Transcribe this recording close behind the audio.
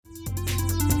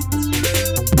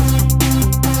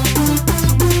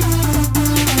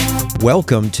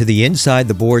Welcome to the Inside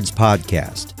the Boards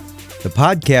podcast, the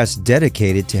podcast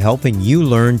dedicated to helping you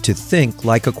learn to think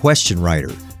like a question writer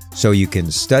so you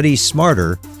can study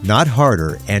smarter, not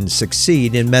harder, and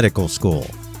succeed in medical school.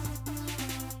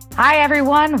 Hi,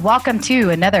 everyone. Welcome to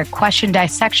another question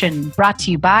dissection brought to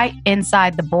you by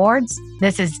Inside the Boards.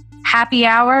 This is Happy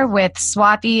Hour with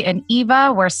Swati and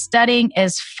Eva, where studying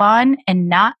is fun and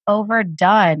not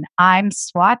overdone. I'm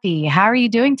Swati. How are you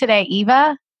doing today,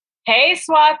 Eva? Hey,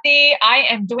 Swati. I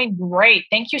am doing great.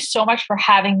 Thank you so much for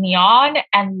having me on.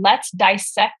 And let's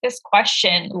dissect this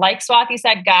question. Like Swati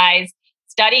said, guys,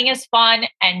 studying is fun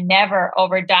and never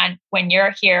overdone when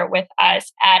you're here with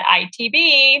us at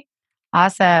ITB.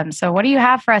 Awesome. So what do you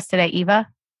have for us today, Eva?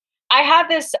 I have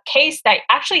this case that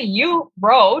actually you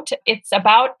wrote. It's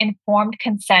about informed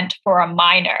consent for a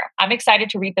minor. I'm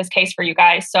excited to read this case for you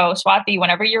guys. So Swati,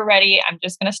 whenever you're ready, I'm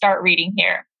just going to start reading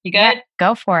here. You good? Yeah,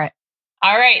 go for it.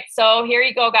 All right. So here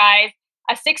you go, guys.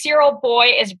 A 6-year-old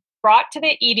boy is brought to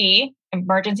the ED,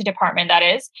 emergency department that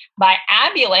is, by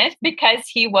ambulance because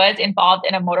he was involved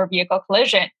in a motor vehicle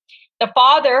collision. The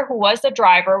father, who was the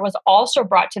driver, was also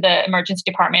brought to the emergency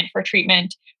department for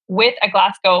treatment with a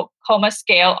Glasgow coma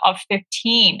scale of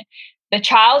 15. The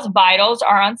child's vitals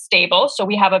are unstable. So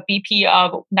we have a BP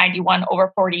of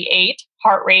 91/48,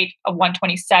 heart rate of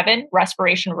 127,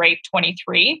 respiration rate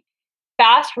 23.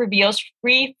 FAST reveals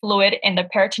free fluid in the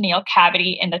peritoneal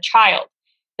cavity in the child.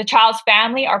 The child's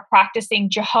family are practicing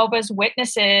Jehovah's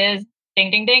Witnesses. Ding,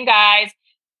 ding, ding, guys.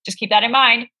 Just keep that in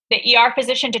mind. The ER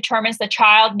physician determines the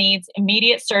child needs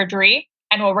immediate surgery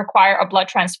and will require a blood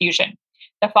transfusion.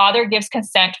 The father gives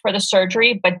consent for the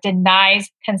surgery, but denies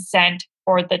consent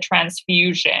for the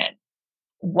transfusion.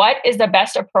 What is the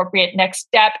best appropriate next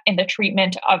step in the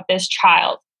treatment of this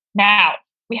child? Now,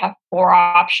 we have 4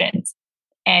 options.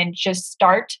 And just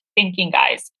start thinking,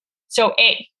 guys. So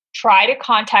A, try to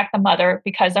contact the mother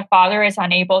because the father is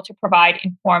unable to provide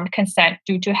informed consent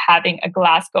due to having a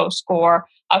Glasgow score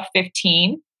of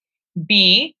 15.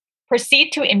 B, proceed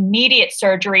to immediate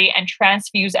surgery and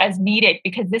transfuse as needed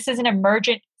because this is an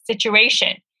emergent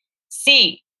situation.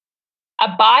 C,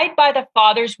 abide by the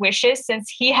father's wishes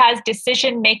since he has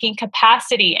decision-making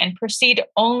capacity and proceed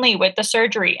only with the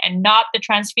surgery and not the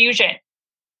transfusion.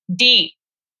 D,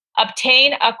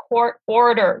 obtain a court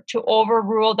order to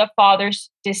overrule the father's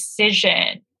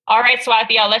decision. All right,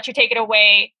 Swati, I'll let you take it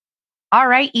away. All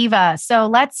right, Eva. So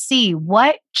let's see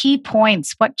what key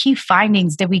points, what key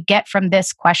findings did we get from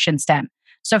this question stem?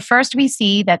 So first we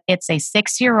see that it's a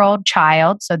 6-year-old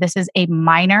child. So this is a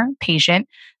minor patient.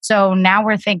 So now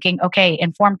we're thinking, okay,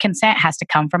 informed consent has to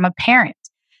come from a parent.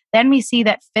 Then we see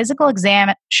that physical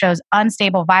exam shows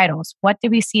unstable vitals. What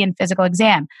did we see in physical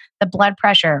exam? The blood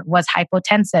pressure was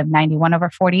hypotensive,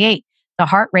 91/48. The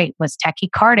heart rate was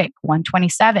tachycardic,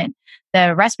 127.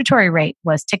 The respiratory rate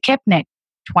was tachypnic,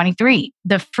 23.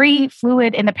 The free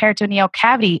fluid in the peritoneal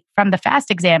cavity from the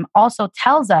FAST exam also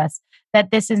tells us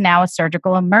that this is now a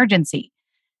surgical emergency.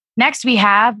 Next, we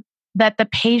have that the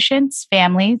patient's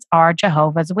families are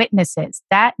Jehovah's Witnesses.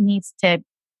 That needs to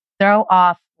throw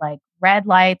off like red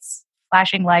lights,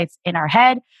 flashing lights in our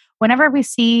head. Whenever we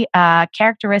see a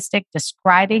characteristic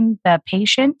describing the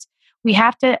patient, we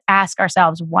have to ask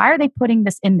ourselves, why are they putting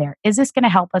this in there? Is this going to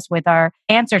help us with our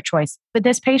answer choice? But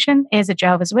this patient is a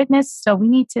Jehovah's Witness, so we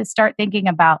need to start thinking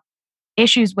about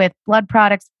issues with blood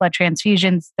products, blood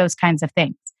transfusions, those kinds of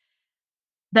things.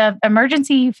 The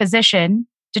emergency physician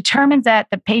determines that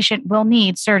the patient will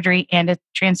need surgery and a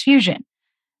transfusion.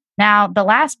 Now, the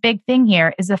last big thing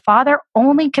here is the father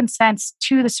only consents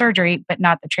to the surgery, but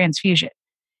not the transfusion.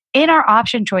 In our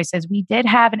option choices, we did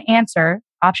have an answer,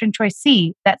 option choice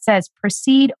C, that says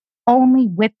proceed only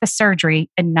with the surgery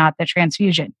and not the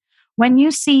transfusion. When you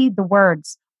see the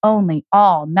words only,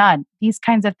 all, none, these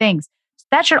kinds of things,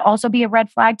 that should also be a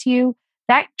red flag to you.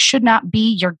 That should not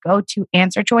be your go-to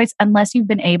answer choice unless you've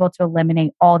been able to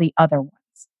eliminate all the other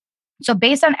ones. So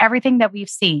based on everything that we've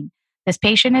seen, this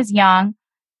patient is young,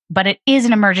 but it is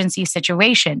an emergency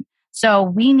situation. So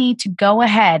we need to go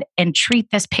ahead and treat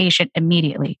this patient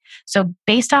immediately. So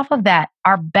based off of that,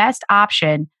 our best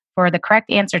option for the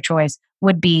correct answer choice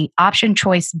would be option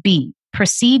choice B,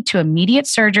 proceed to immediate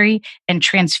surgery and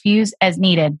transfuse as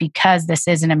needed because this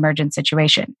is an emergent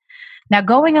situation. Now,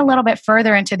 going a little bit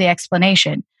further into the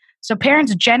explanation. So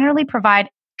parents generally provide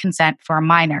consent for a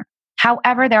minor.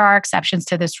 However, there are exceptions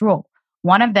to this rule.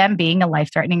 One of them being a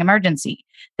life-threatening emergency.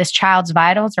 This child's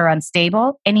vitals are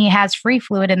unstable and he has free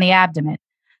fluid in the abdomen.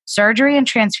 Surgery and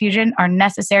transfusion are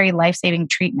necessary life-saving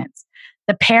treatments.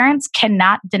 The parents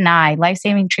cannot deny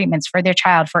life-saving treatments for their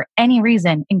child for any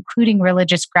reason, including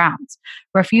religious grounds.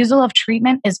 Refusal of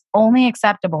treatment is only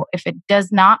acceptable if it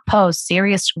does not pose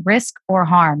serious risk or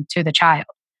harm to the child.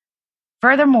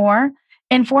 Furthermore,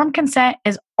 informed consent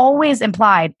is always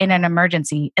implied in an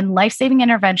emergency, and life-saving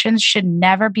interventions should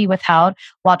never be withheld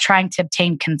while trying to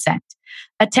obtain consent.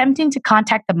 Attempting to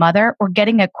contact the mother or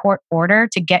getting a court order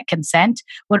to get consent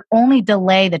would only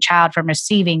delay the child from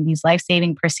receiving these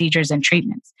life-saving procedures and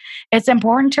treatments. It's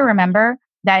important to remember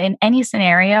that in any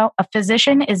scenario, a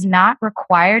physician is not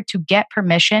required to get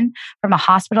permission from a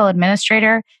hospital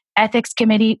administrator, ethics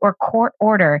committee, or court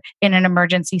order in an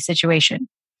emergency situation.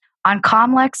 On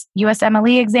COMLEX,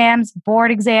 USMLE exams, board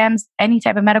exams, any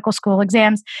type of medical school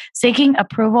exams, seeking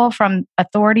approval from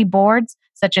authority boards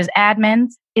such as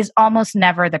admins is almost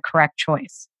never the correct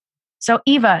choice. So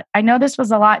Eva, I know this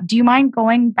was a lot. Do you mind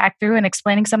going back through and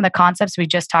explaining some of the concepts we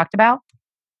just talked about?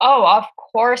 Oh, of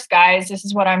course, guys. This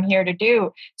is what I'm here to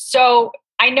do. So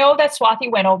I know that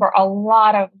Swathi went over a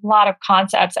lot of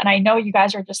concepts, and I know you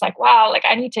guys are just like, wow, like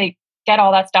I need to get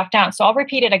all that stuff down. So I'll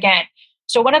repeat it again.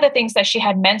 So one of the things that she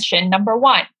had mentioned, number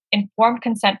one, informed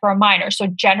consent for a minor. So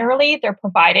generally they're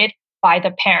provided by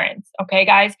the parents. Okay,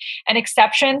 guys? And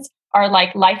exceptions are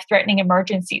like life-threatening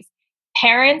emergencies.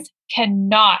 Parents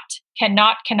cannot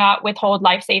withhold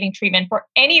life-saving treatment for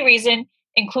any reason,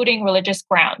 including religious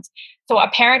grounds. So a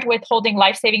parent withholding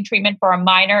life-saving treatment for a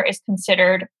minor is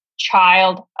considered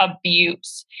child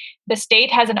abuse. The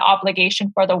state has an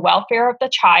obligation for the welfare of the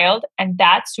child, and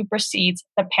that supersedes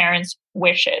the parents'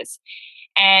 wishes.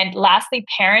 And lastly,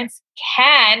 parents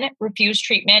can refuse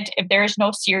treatment if there is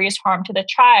no serious harm to the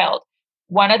child.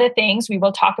 One of the things we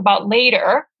will talk about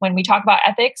later when we talk about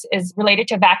ethics is related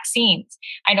to vaccines.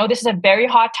 I know this is a very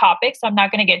hot topic, so I'm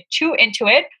not going to get too into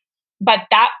it, but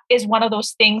that is one of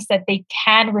those things that they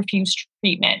can refuse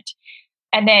treatment.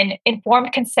 And then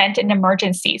informed consent in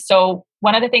emergency. So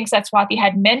one of the things that Swathi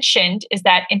had mentioned is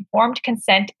that informed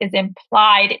consent is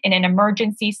implied in an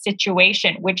emergency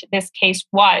situation, which this case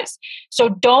was. So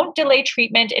don't delay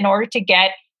treatment in order to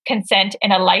get consent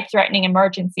in a life-threatening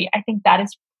emergency. I think that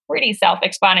is pretty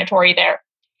self-explanatory there.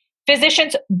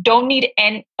 Physicians don't need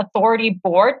an authority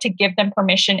board to give them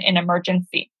permission in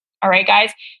emergency. All right,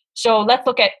 guys. So let's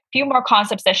look at a few more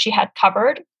concepts that she had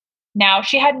covered. Now,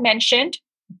 she had mentioned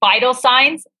vital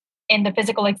signs in the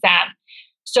physical exam.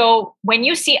 So when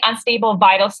you see unstable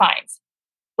vital signs,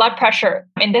 blood pressure,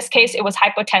 in this case, it was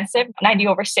hypotensive,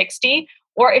 90/60,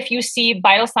 or if you see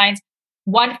vital signs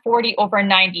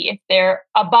 140/90, if they're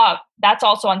above, that's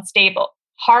also unstable.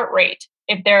 Heart rate,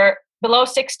 if they're below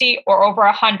 60 or over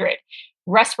 100.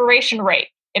 Respiration rate,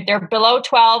 if they're below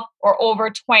 12 or over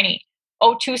 20.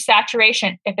 O2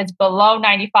 saturation, if it's below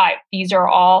 95. These are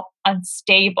all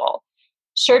unstable.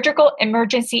 Surgical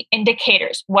emergency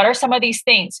indicators. What are some of these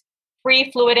things?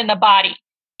 Free fluid in the body,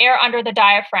 air under the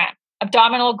diaphragm,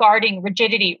 abdominal guarding,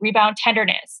 rigidity, rebound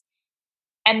tenderness.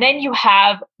 And then you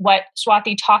have what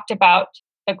Swathi talked about,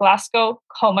 the Glasgow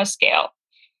Coma Scale.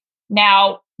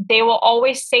 Now, they will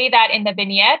always say that in the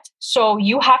vignette, so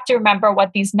you have to remember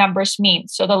what these numbers mean.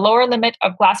 So the lower limit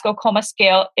of Glasgow Coma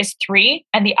Scale is 3,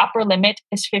 and the upper limit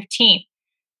is 15.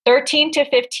 13 to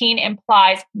 15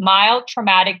 implies mild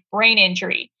traumatic brain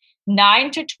injury.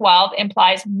 9 to 12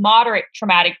 implies moderate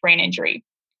traumatic brain injury.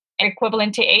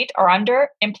 Equivalent to 8 or under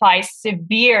implies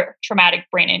severe traumatic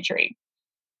brain injury.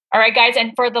 All right, guys.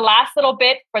 And for the last little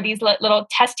bit, for these little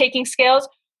test-taking skills,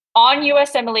 on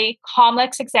USMLE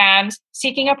COMLEX exams,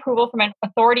 seeking approval from an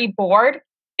authority board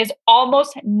is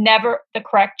almost never the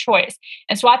correct choice.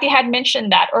 And Swathi had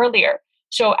mentioned that earlier.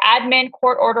 So admin,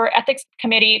 court order, ethics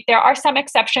committee, there are some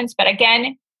exceptions, but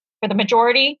again, for the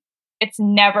majority, it's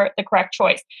never the correct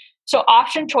choice. So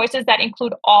option choices that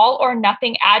include all or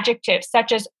nothing adjectives,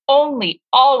 such as only,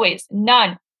 always,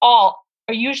 none, all,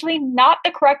 are usually not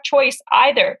the correct choice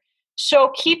either.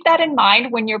 So keep that in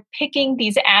mind when you're picking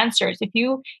these answers.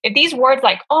 If these words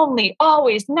like only,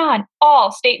 always, none,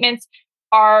 all statements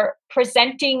are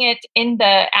presenting it in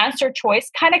the answer choice,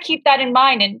 kind of keep that in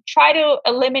mind and try to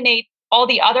eliminate all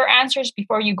the other answers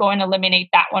before you go and eliminate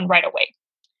that one right away.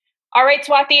 All right,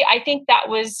 Swathi, I think that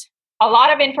was a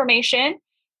lot of information.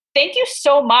 Thank you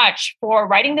so much for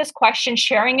writing this question,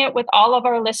 sharing it with all of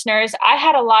our listeners. I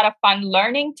had a lot of fun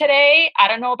learning today. I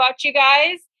don't know about you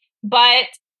guys, but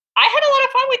I had a lot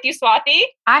of fun with you, Swathi.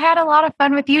 I had a lot of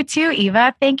fun with you too,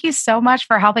 Eva. Thank you so much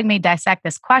for helping me dissect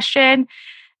this question.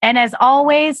 And as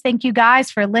always, thank you guys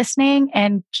for listening,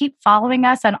 and keep following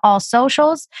us on all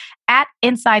socials at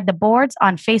Inside the Boards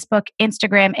on Facebook,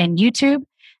 Instagram, and YouTube,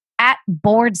 at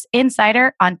Boards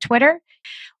Insider on Twitter.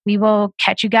 We will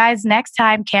catch you guys next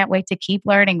time. Can't wait to keep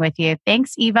learning with you.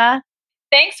 Thanks, Eva.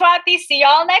 Thanks, Swati. See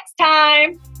y'all next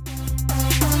time.